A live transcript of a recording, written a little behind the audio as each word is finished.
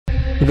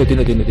Tunduk.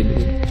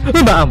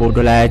 Mak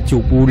bodoh laju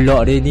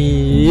pula dia ni.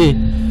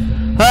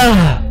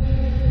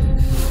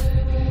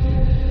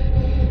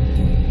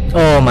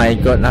 Oh my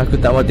god, aku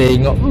tak mau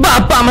tengok.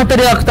 Bapak mata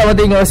dia, aku tak mau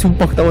tengok.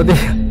 Sumpah aku tak mau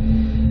tengok.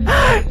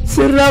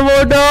 Seram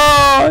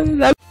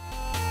bodoh.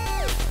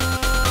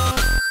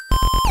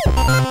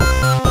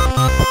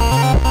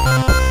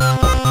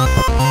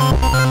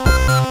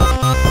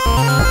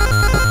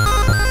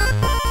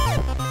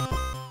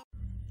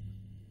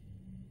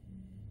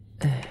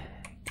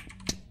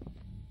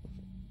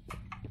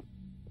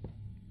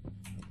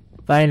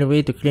 Find a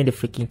way to clean the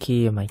freaking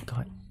key. Oh my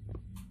god.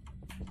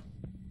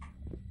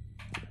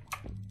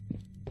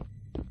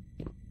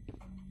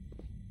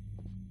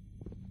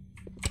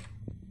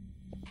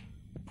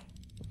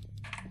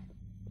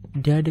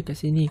 Dia ada kat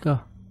sini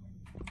kah?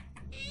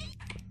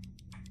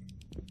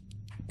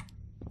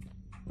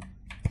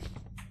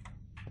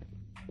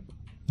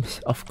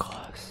 Of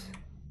course.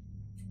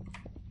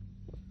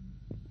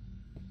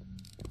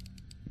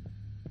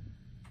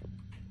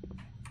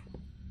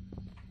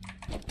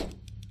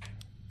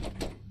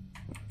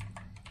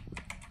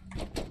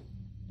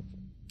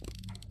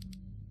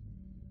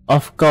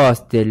 Of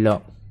course, dia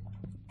lock.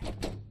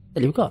 Tak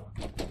boleh buka.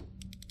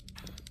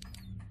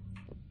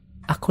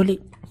 Aku leak.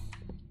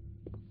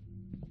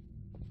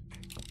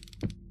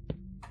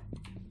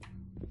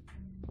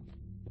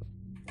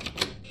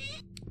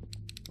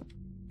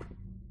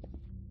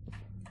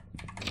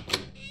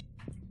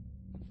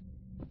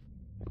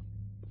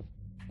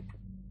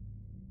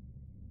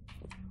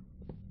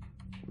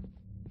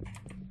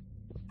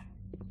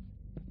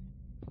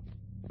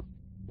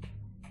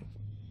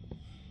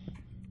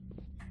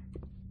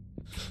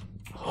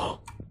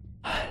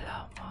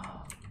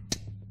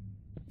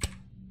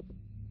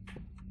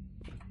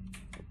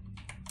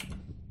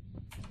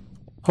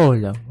 Oh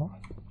lama.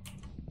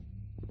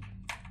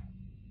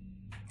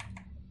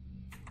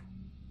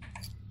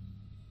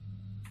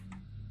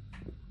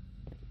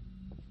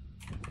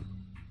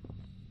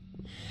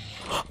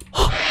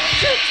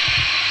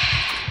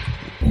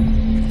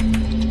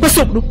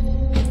 Masuk tu.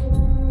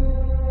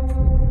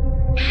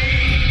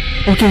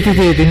 Okay,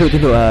 tunduk.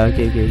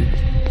 Okay.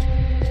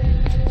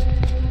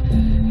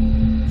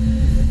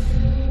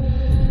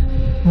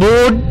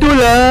 Bodoh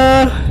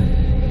lah.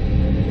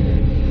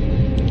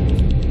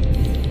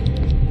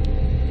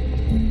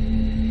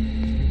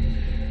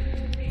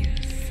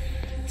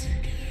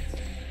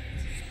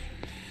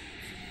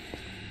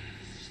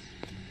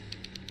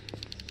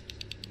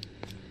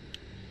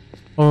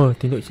 Oh,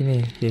 tunduk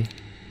sini. Okay.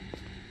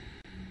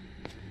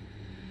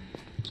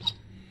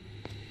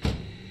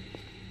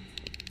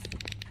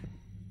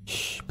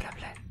 Shh,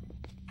 pelan-pelan.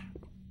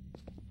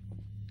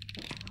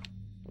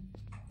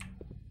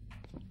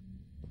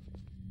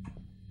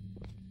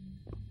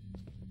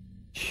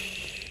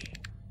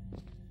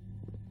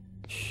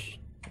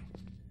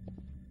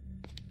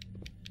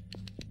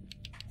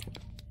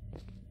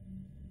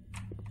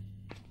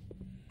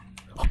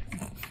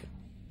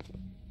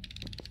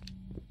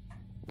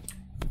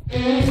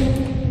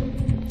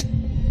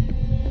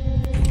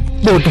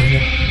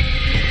 Bodohnya.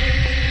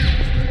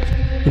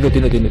 Tunduk.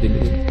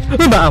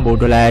 Mak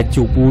bodoh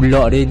laju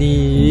pula dia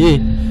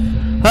ni.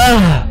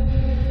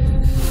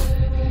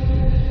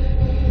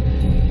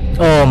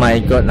 Oh my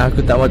god,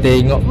 aku tak mau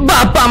tengok.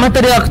 Bapak mata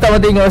dia, aku tak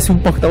mau tengok.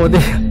 Sumpah aku tak mau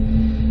tengok.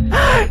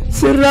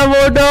 Seram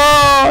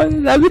bodoh.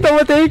 Aku tak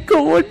mau tengok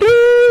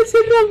bodoh.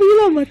 Seram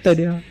gila mata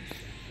dia.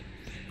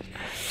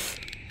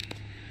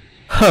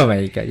 Oh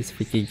my god, this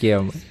freaking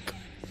game.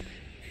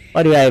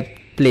 Why do I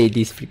play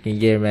this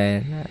freaking game,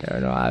 man? I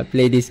don't know. I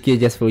play this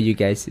game just for you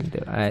guys.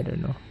 I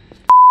don't know.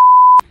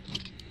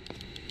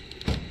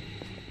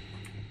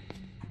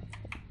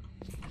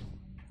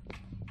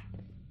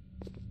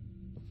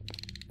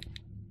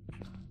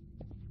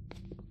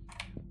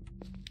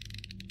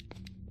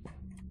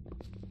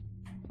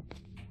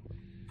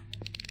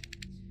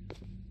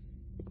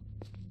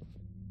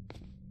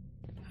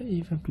 I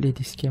even play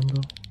this game,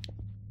 bro.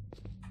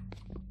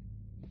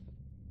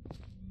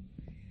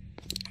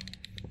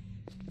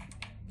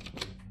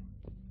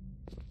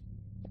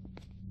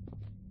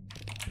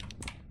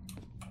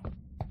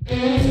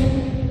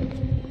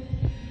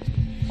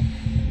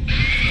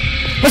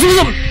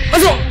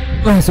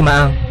 Masuk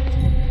Maang.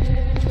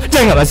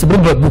 Jangan masuk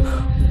berbut.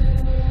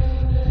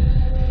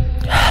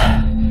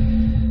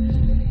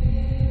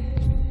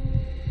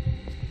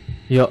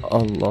 Ya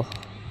Allah.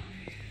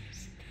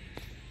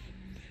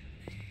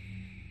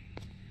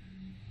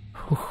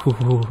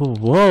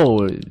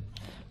 Wow.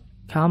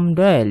 Calm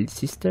down,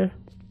 sister.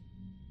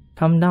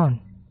 Calm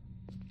down.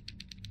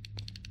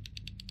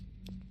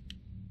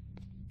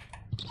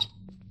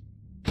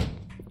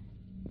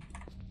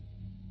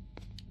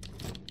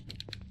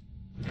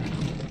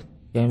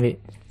 Jangan ambil.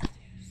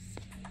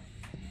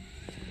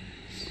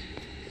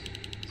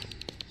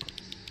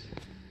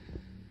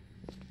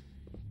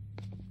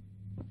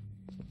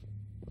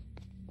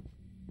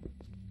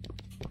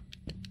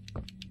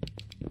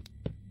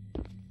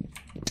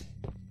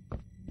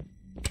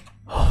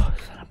 Oh,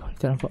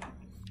 tak nampak.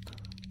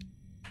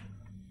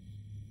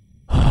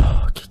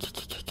 Oh, okay.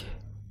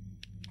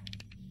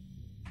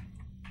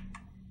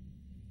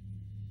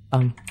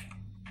 Okay.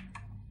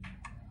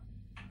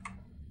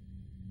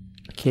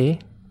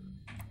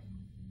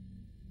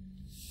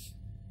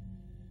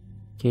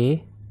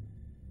 Okay.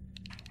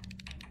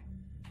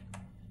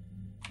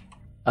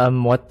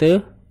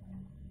 Water.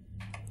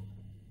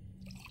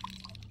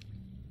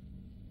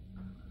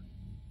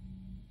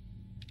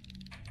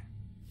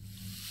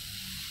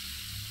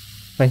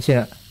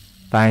 Function tak?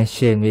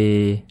 Function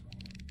weh.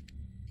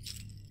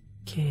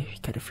 Okay, we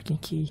got the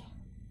freaking key.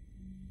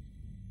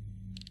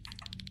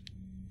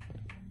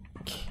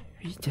 Okay,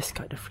 we just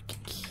got the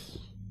freaking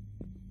key.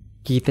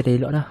 Key kita dah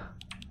elok dah.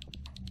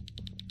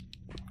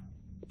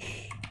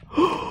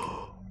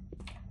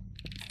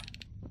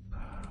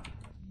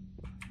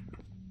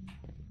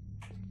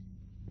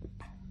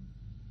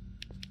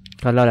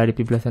 Kalau lah dia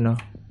pergi belah sana.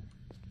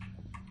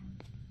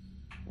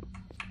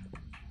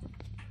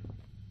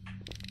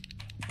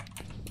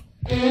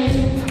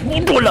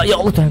 Bodoh lah ya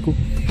Allah Tuhan aku.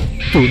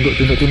 Tunduk.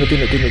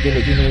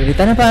 Dia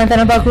tak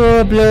nampak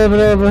aku. Blur.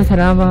 Tak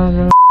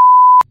nampak.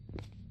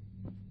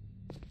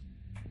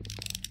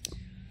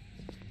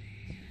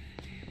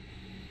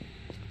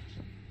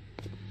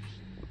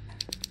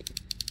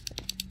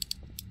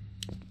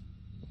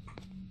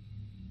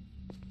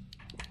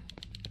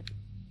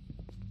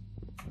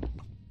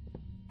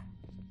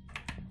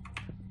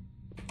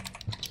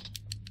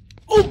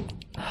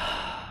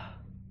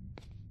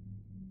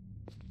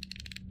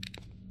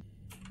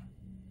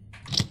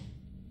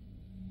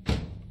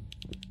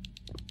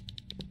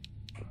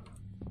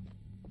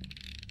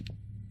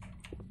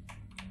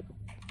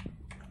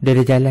 Dia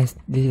dah jalan,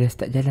 dia dah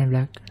start jalan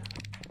belakang.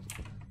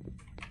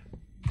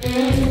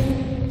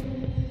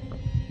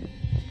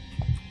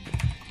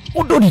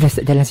 Bodoh, dia dah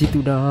start jalan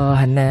situ dah,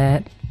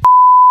 Hanat.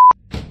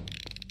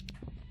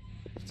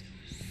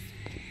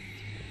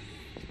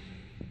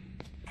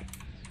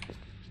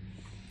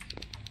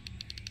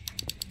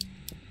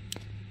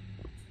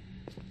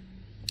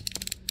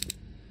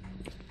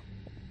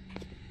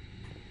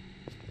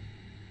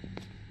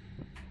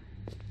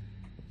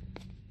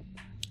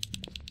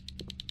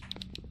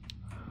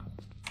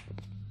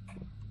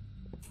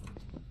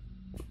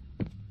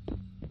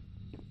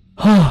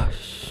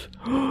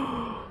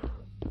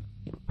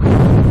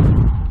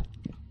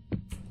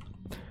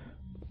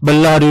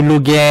 Belah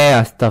dulu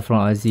geng.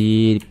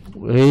 Astaghfirullahaladzim.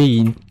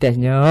 Hei,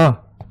 intensnya.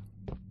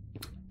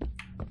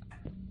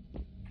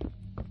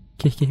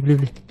 Okay,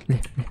 boleh.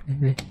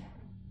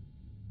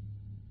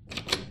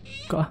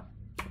 Kau ah.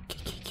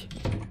 Okay.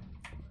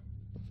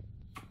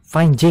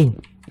 Find Jane.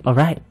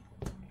 Alright.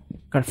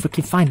 Gotta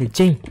freaking find the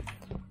Jane.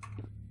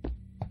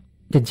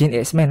 The Jane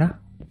X-Men lah.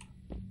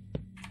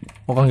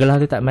 Orang gelah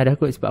tu tak marah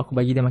kot sebab aku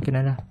bagi dia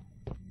makanan lah.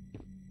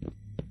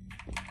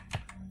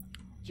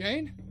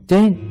 Jane?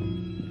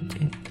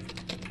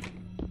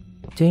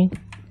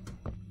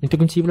 Itu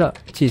kunci pula.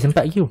 Cik,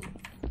 sempat you.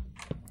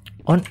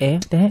 On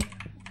air, what the heck?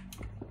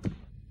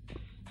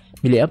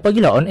 Bilik apa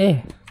gila on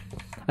air?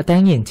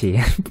 Atas angin, cik.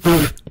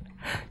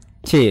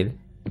 Chill.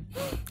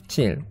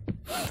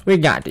 We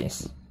got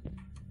this.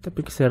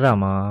 Tapi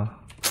seram ah.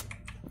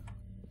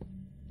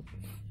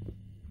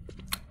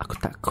 Aku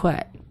tak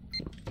kuat.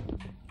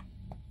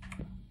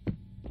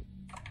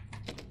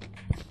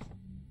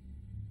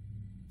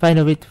 Find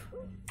a way to...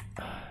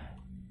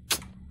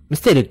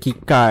 Mesti ada key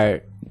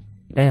card.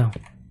 Damn.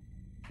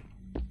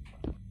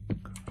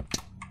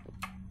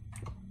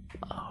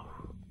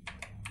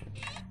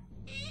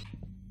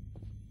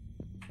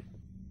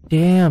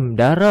 Damn,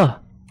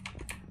 darah.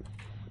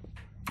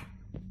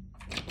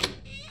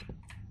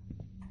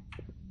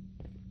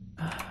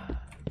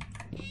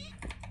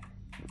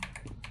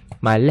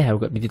 Malas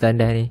aku kat pintu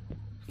tandas ni.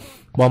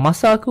 Buang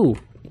masa aku.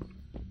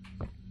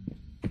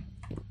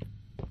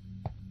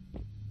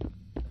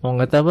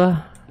 Orang kata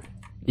apa?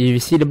 If you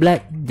see the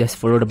blood,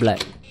 just follow the blood.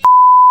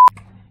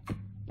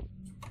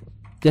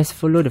 Just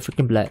follow the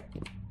freaking blood.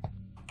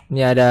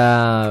 Ni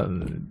ada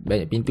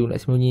banyak pintu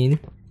nak sembunyi ni.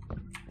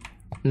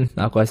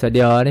 Aku rasa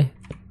dia ni.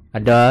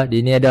 Ada,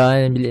 dia ni ada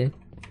ni bilik ni.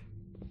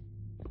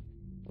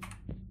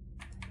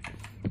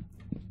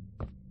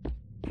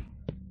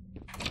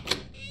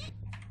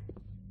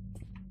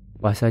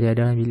 Pasal dia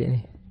ada dalam bilik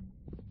ni.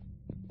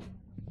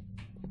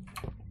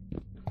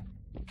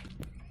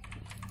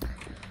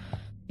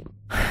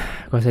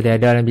 Aku rasa dia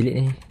ada dalam bilik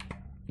ni.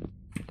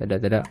 Tak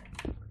ada.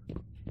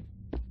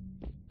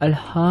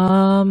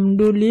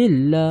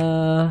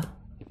 Alhamdulillah.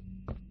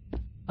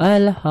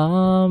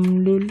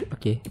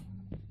 Okay.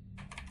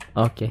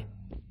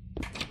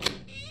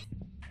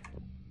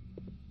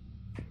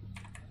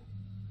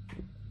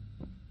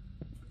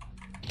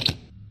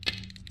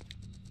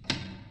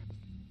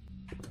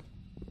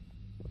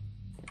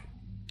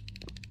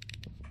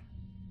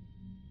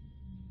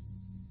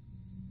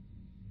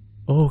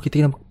 Oh, kita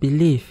kena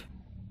pilih.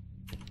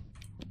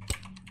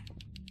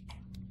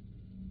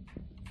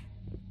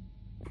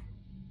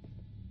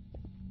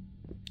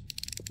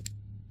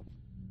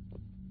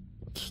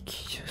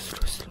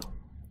 Slow.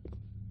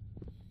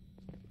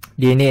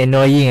 Dia ni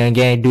annoying lah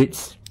gang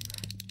dudes.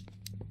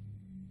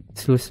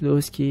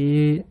 Slow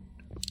sikit.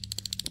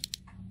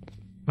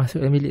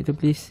 Masuk dalam bilik tu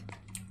please.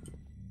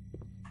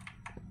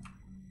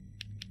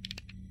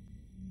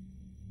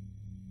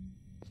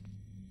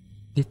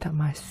 Dia tak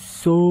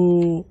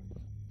masuk.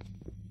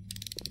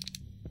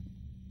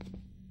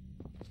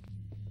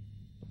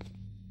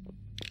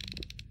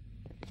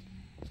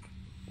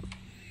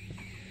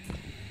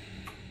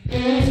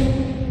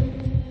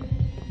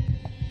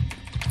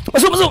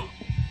 Masuk.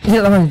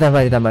 Dia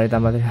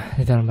tambah.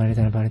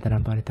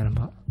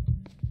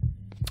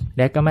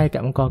 Dia akan main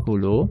kat muka aku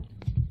dulu.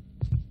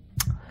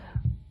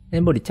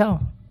 Then boleh caw.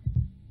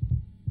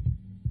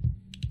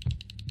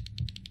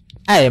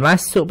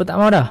 Masuk pun tak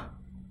mau dah.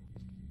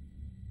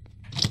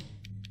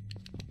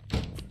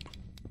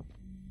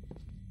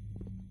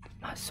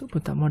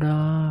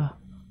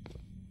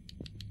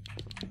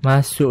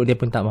 Masuk dia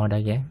pun tak mau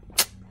dah, geng.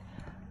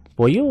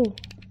 Poyo.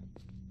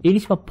 Ini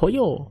semua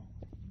poyo.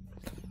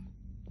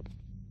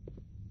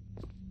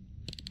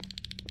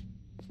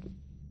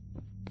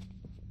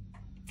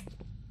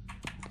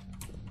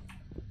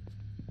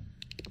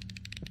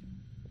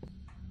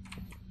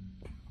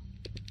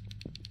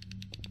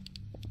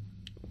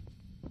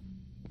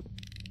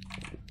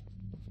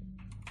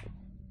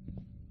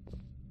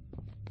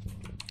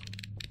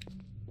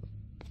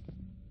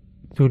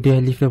 Tu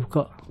dia lift dah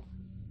buka.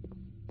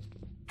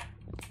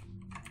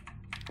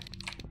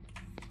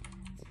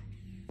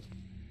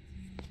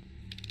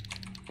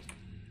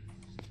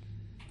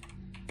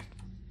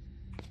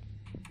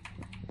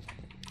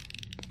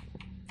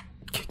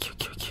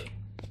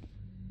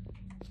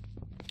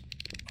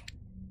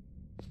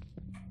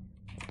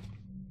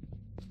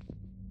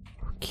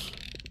 Okay.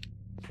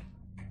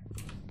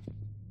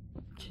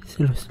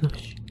 Slow.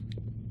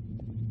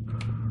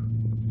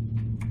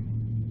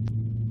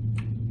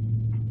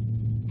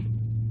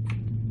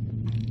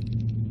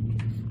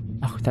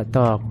 Aku tak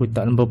tahu, aku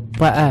tak nombor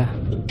 4 lah.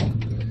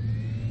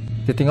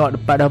 Kita tengok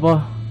depan dah apa.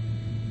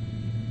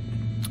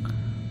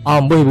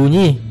 Amboi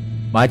bunyi.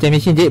 Macam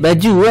mesin jahit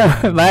baju lah.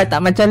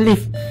 Tak macam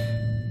lift.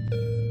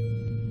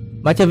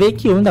 Macam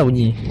vacuum tak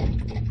bunyi.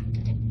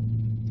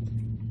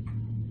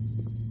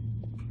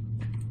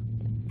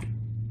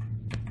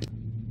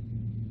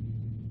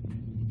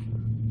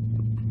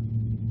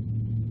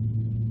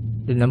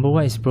 The number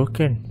 1 is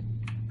broken.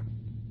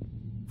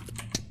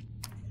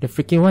 The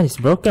freaking one is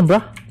broken,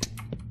 bro.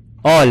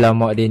 Oh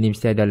lama dia ni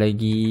mesti ada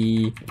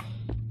lagi.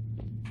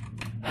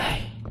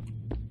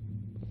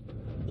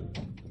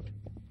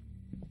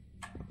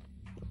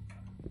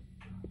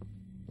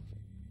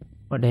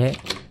 What the heck?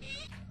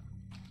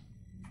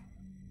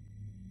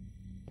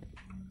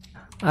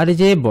 Ada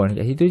jebon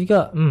kat situ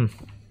juga.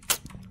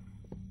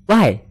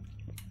 Why?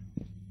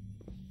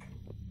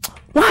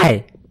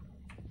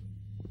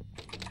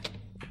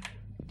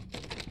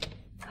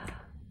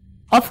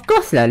 Of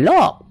course lah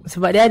lock.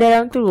 Sebab dia ada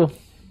dalam tu.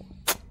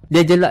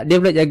 Dia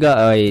pula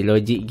jaga.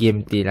 Logic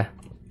game tu lah.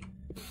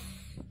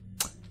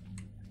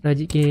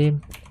 Logic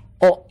game.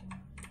 Oh.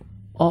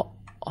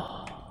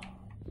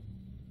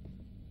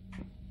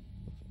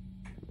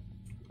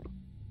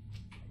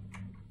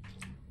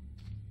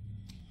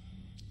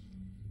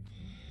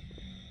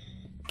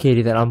 Okay,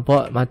 dia tak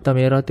nampak. Mata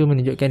merah tu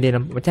menunjukkan dia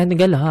nampak. Macam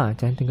tenggelam ha.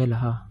 Macam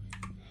tenggelam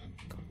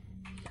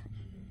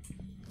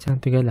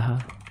ha.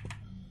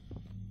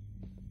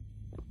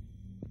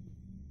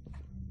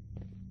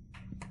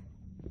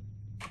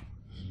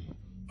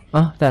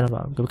 Tak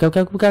nampak. Bukan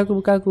aku.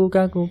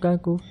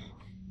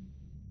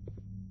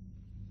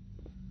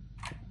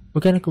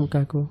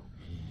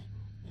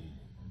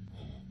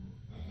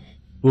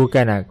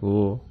 Bukan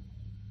aku.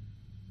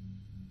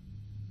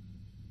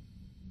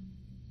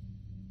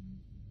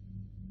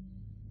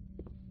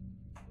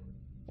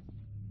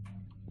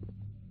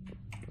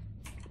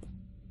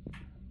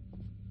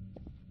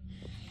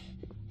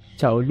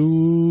 Ciao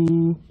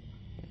lu.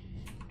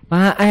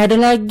 Ada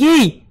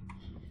lagi.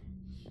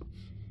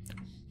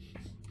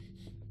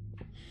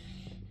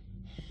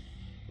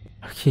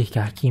 Okay,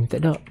 kaki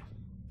tak ada.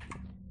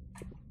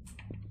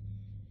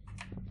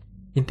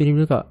 Pintu ni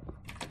buka.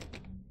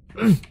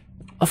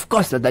 Of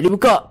course lah, tak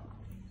dibuka.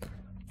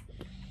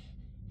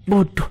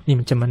 Bodoh ni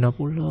macam mana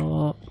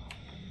pula.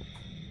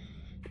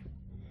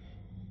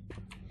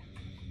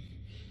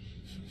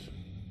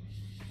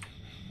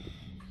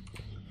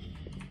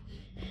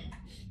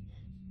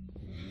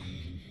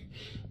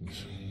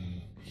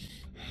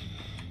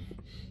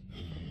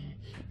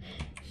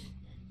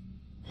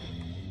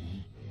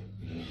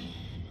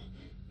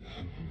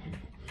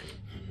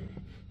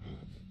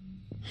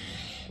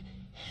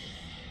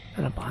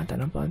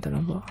 Tak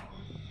nampak.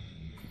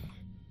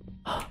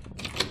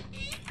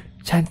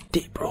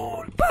 Cantik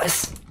bro,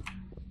 lepas.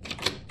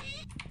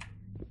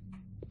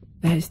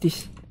 What is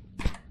this?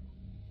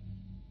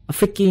 A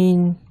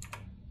freaking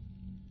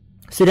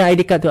sedang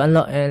ID card to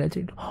unlock I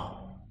think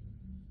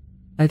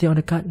on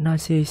the card now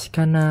says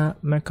kana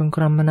mereka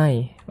kurang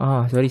menai.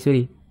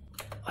 Sorry.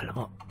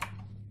 Alamak.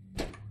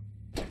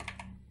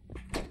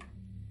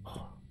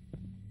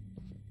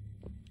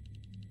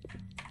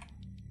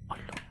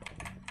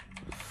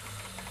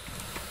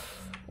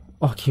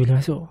 Okay, boleh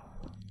masuk.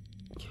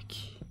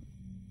 Okay.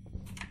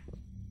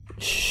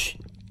 Shh.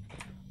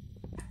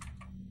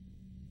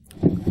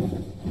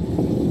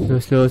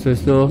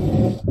 Slow.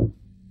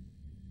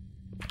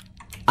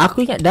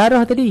 Aku ingat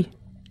darah tadi.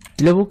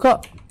 Bila buka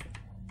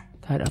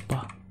tak ada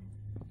apa.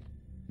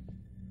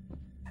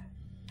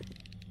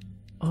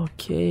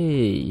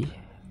 Okay.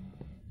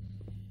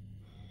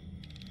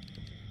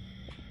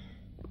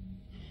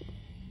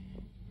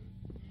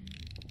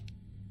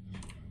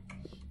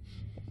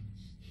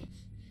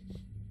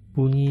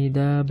 Bunyi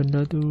dah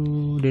benda tu.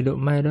 Dia duk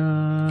main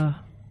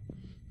dah.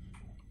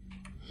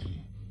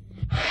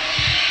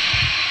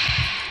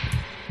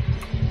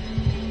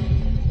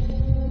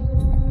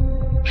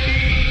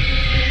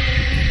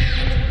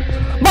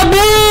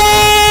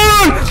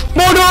 Babul!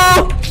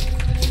 Bodoh!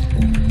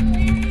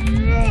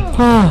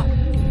 Ha.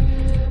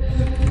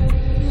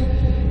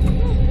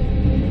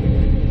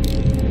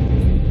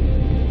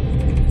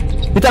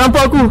 Dia tak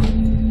nampak aku.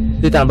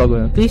 Dia tak nampak aku.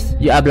 Please,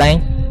 you are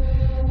blind.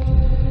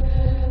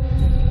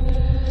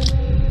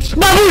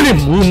 Baru dia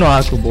bunuh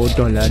aku.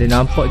 Bodoh lah. Dia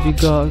nampak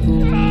juga aku.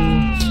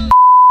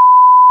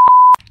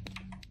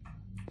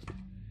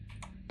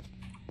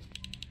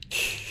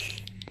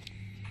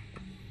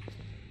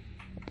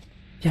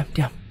 Diam,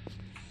 diam.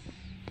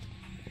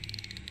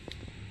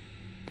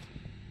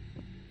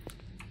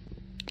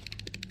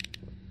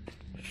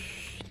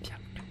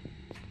 Diam.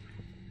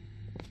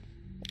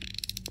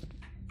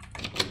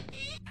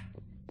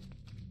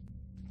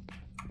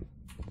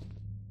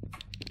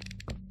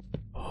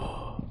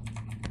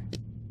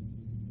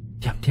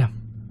 Diam, diam.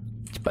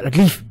 Cepatlah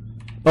lift.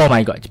 Oh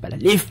my god, cepatlah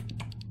lift.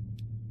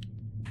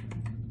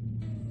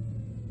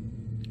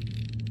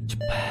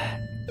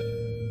 Cepat.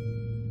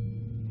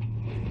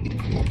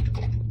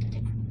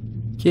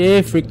 Okay,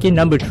 freaking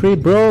number 3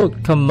 bro.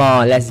 Come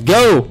on, let's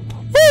go.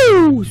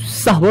 Woo,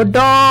 susah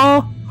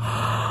bodoh.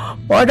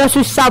 Bodoh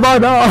susah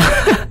bodoh.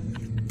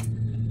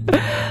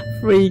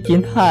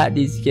 Freaking hard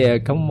this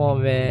game. Come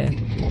on man.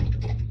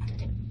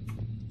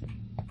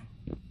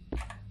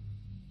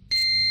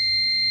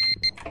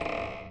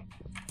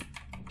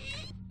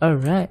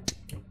 Alright.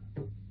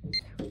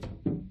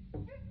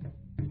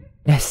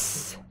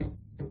 Yes.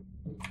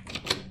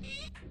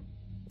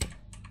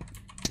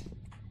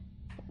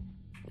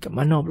 Kat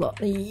mana pula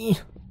ni?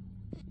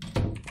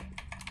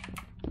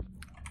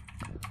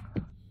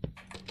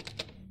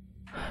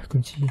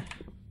 Kunci.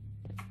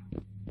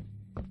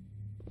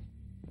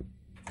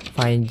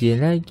 Find je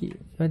lagi.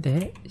 What the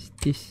heck is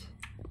this?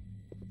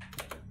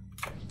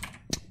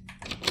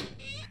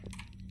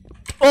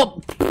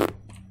 Oh!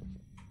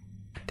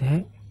 What the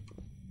heck?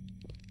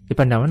 Dia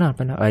pandang mana?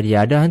 Pandang. Ah,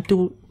 dia ada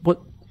hantu bot.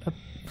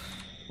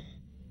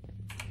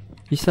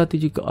 Pisau tu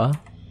juga ah.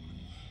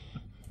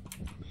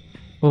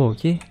 Oh,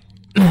 okay.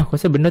 Aku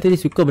rasa benda tu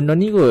dia suka benda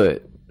ni kot.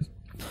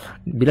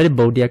 Bila dia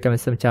bau dia akan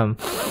rasa macam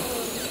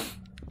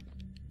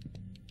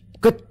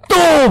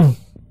ketum.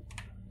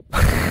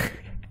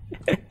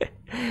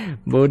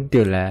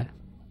 Bodoh lah.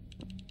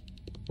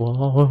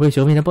 Wow,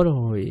 Xiaomi nampak tu.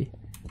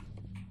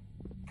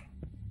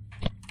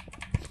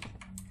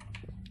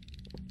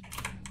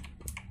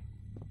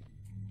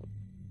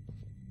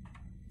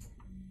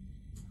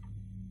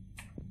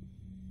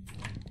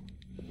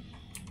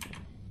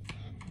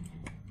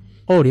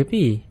 Oh, dia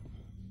pergi.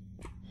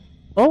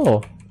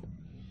 Oh.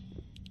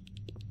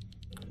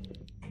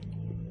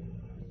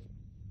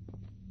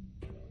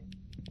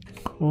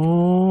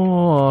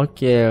 Oh,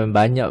 okay.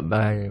 Banyak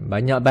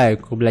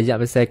baik aku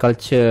belajar pasal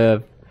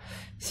culture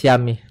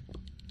Siam ni.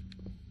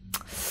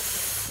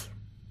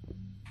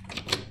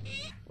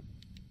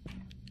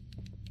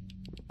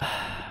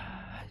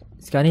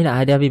 Sekarang ni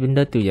nak hadapi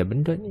benda tu je.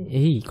 Benda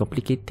ni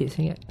complicated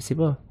sangat.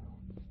 Siapa?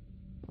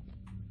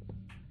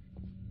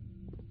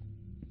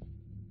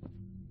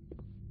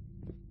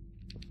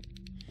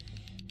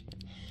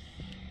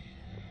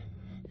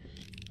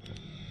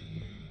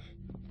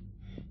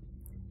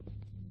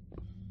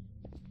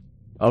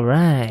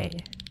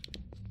 Alright.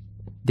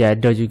 Dia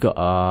ada juga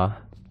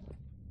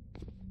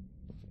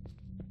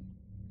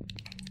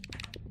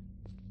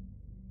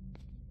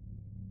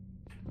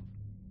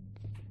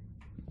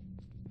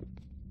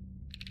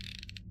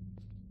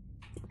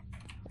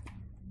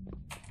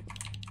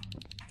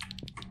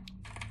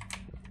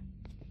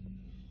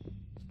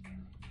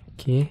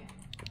Okay.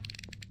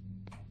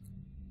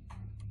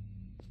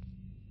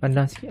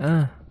 Pandang sikit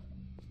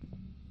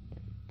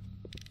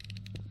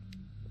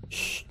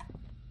Shh.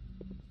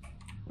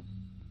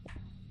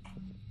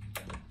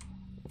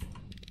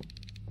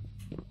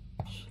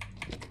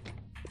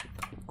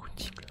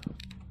 Kunci pula.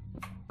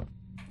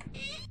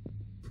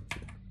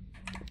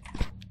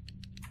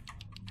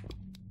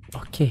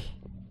 Okay.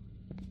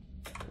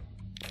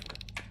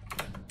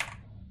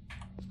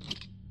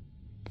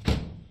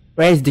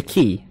 Where is the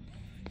key?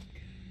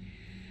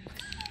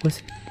 What's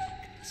it?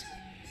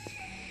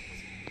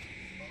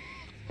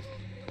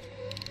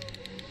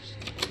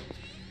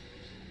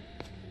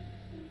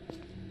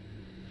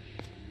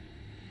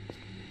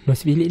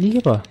 Masih bilik ni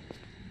ke apa?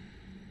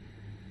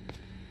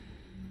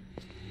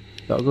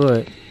 Tak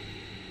kot.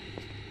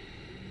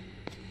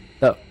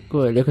 Tak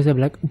kot. Dia kasi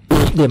belakang.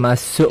 Dia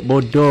masuk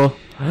bodoh.